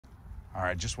All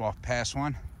right, just walked past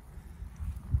one.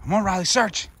 Come on, Riley,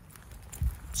 search.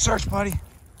 Search, buddy.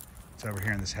 It's over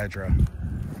here in this hedgerow.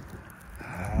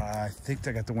 I think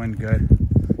I got the wind good.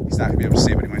 He's not gonna be able to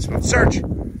see, but he might smell. Search!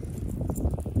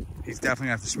 He's definitely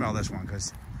gonna have to smell this one,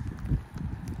 because...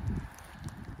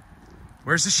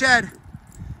 Where's the shed?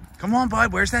 Come on,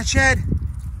 bud, where's that shed?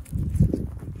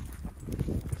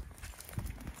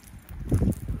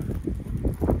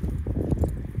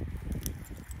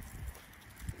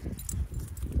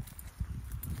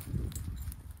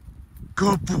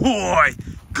 Good boy!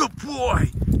 Good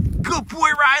boy! Good boy,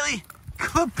 Riley!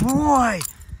 Good boy!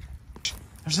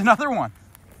 There's another one.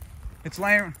 It's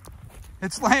laying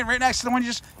right next to the one you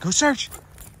just... Go search!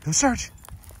 Go search!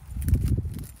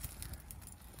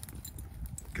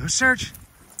 Go search!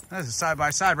 That's a side by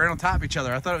side, right on top of each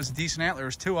other. I thought it was a decent antler.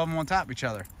 There's two of them on top of each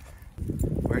other.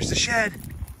 Where's the shed?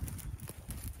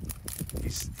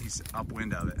 He's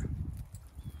upwind of it.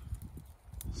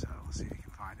 So let's see if he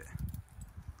can find it.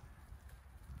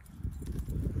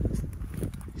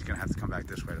 He's gonna have to come back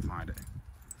this way to find it.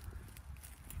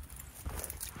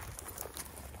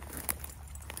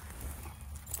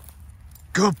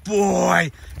 Good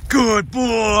boy! Good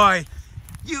boy!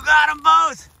 You got them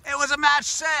both! It was a match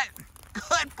set!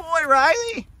 Good boy,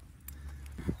 Riley!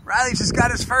 Riley just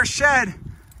got his first shed.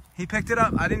 He picked it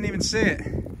up. I didn't even see it.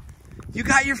 You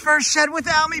got your first shed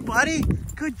without me, buddy.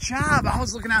 Good job. I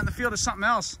was looking out in the field at something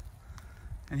else,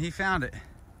 and he found it.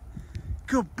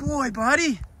 Good boy,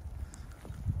 buddy.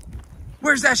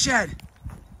 Where's that shed?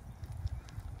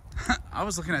 I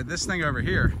was looking at this thing over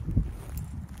here.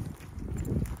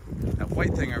 That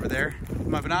white thing over there with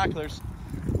my binoculars,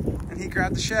 and he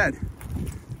grabbed the shed.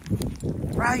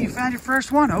 Riley, you found your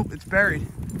first one. Oh, it's buried.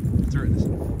 Threw it.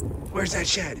 Where's that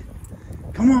shed?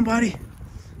 Come on, buddy.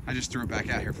 I just threw it back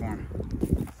out here for him.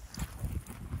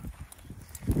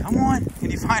 Come on.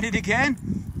 Can you find it again?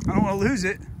 I don't want to lose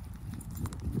it.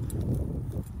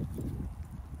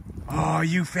 Oh,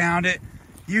 you found it.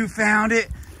 You found it.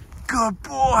 Good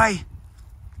boy.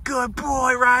 Good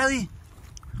boy, Riley.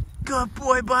 Good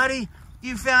boy, buddy.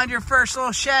 You found your first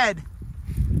little shed.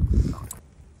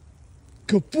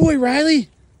 Good boy, Riley.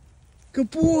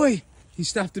 Good boy. He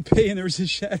stopped to pee and there was a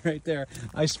shed right there.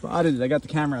 I spotted it. I got the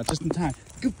camera out just in time.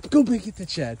 Go get that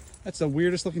shed. That's the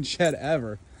weirdest looking shed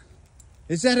ever.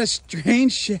 Is that a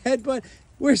strange shed, bud?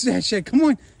 Where's that shed? Come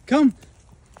on, come.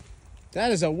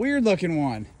 That is a weird looking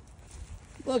one.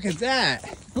 Look at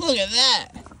that. Look at that.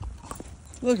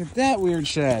 Look at that weird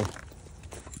shed.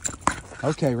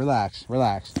 Okay, relax,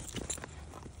 relax.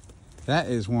 That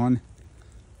is one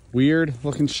weird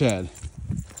looking shed.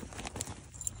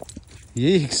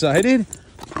 Yeah, you excited?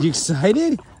 You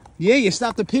excited? Yeah, you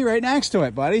stopped to pee right next to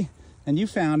it, buddy. And you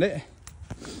found it.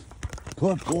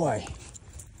 Good boy.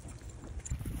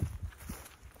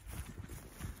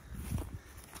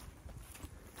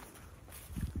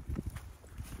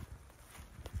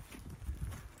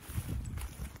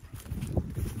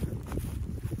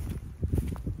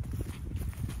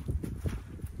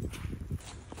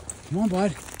 Come on,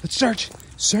 bud. Let's search.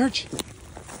 Search.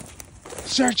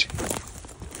 Search.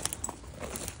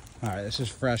 All right, this is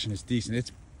fresh and it's decent.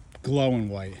 It's glowing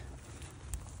white.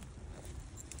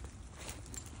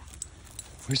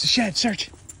 Where's the shed?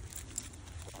 Search.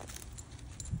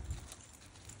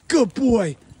 Good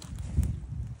boy.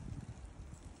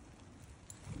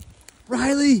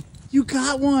 Riley, you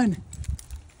got one.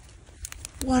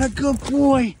 What a good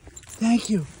boy. Thank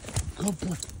you. Good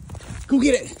boy. Go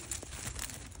get it.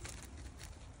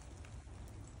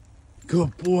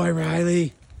 Good boy,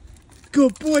 Riley.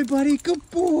 Good boy, buddy. Good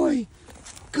boy.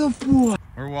 Good boy.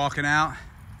 We're walking out.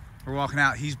 We're walking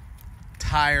out. He's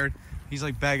tired. He's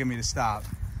like begging me to stop.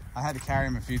 I had to carry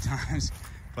him a few times,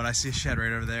 but I see a shed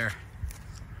right over there.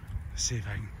 Let's see if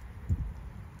I can.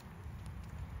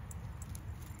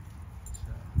 So,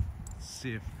 let's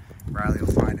see if Riley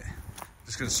will find it.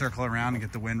 Just gonna circle around and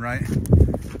get the wind right, and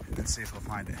then see if he'll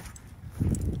find it.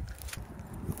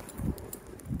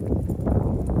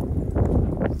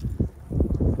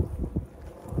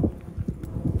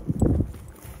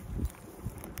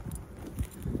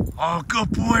 Oh, good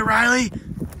boy, Riley.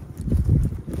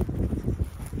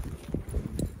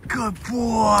 Good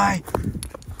boy.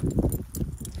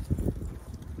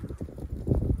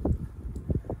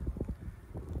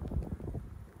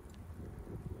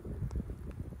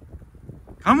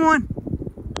 Come on.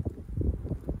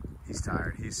 He's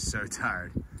tired. He's so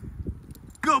tired.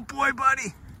 Good boy,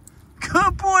 buddy.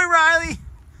 Good boy, Riley.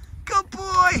 Good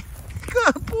boy.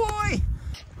 Good boy.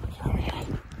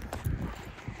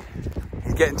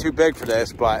 He's getting too big for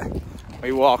this, but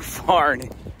we walked far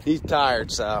and he's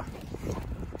tired, so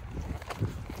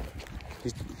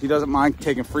He doesn't mind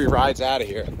taking free rides out of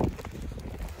here.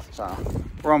 So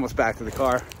we're almost back to the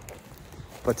car.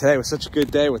 But today was such a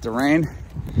good day with the rain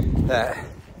that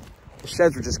the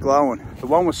sheds were just glowing. The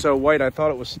one was so white, I thought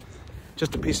it was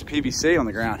just a piece of PVC on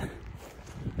the ground.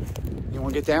 You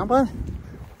wanna get down, bud?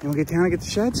 You wanna get down and get the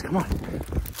sheds? Come on.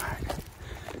 All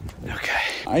right. Okay.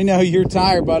 I know you're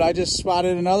tired, bud. I just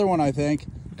spotted another one, I think.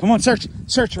 Come on, search.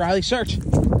 Search, Riley, search.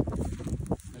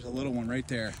 There's a little one right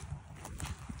there.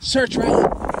 Search, Riley.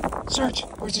 Search.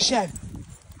 Where's the shed?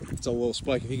 It's a little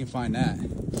spike if you can find that.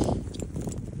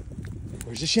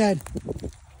 Where's the shed?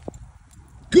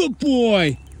 Good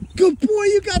boy. Good boy.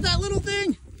 You got that little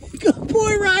thing. Good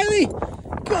boy, Riley.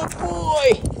 Good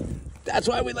boy. That's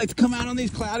why we like to come out on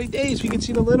these cloudy days. We can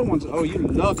see the little ones. Oh, you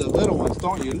love the little ones,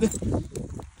 don't you?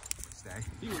 Stay.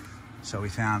 So we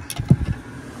found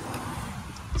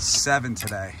 7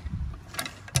 today.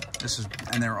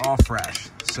 And they're all fresh.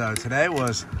 So today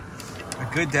was a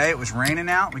good day. It was raining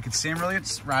out. We could see them really.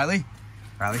 It's Riley.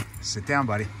 Riley, sit down,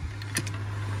 buddy.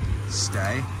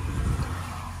 Stay.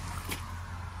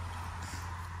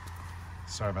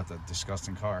 Sorry about the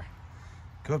disgusting car.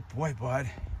 Good boy, bud.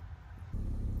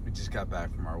 We just got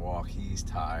back from our walk. He's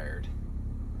tired.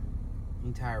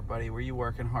 You tired, buddy? Were you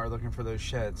working hard looking for those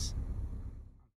sheds?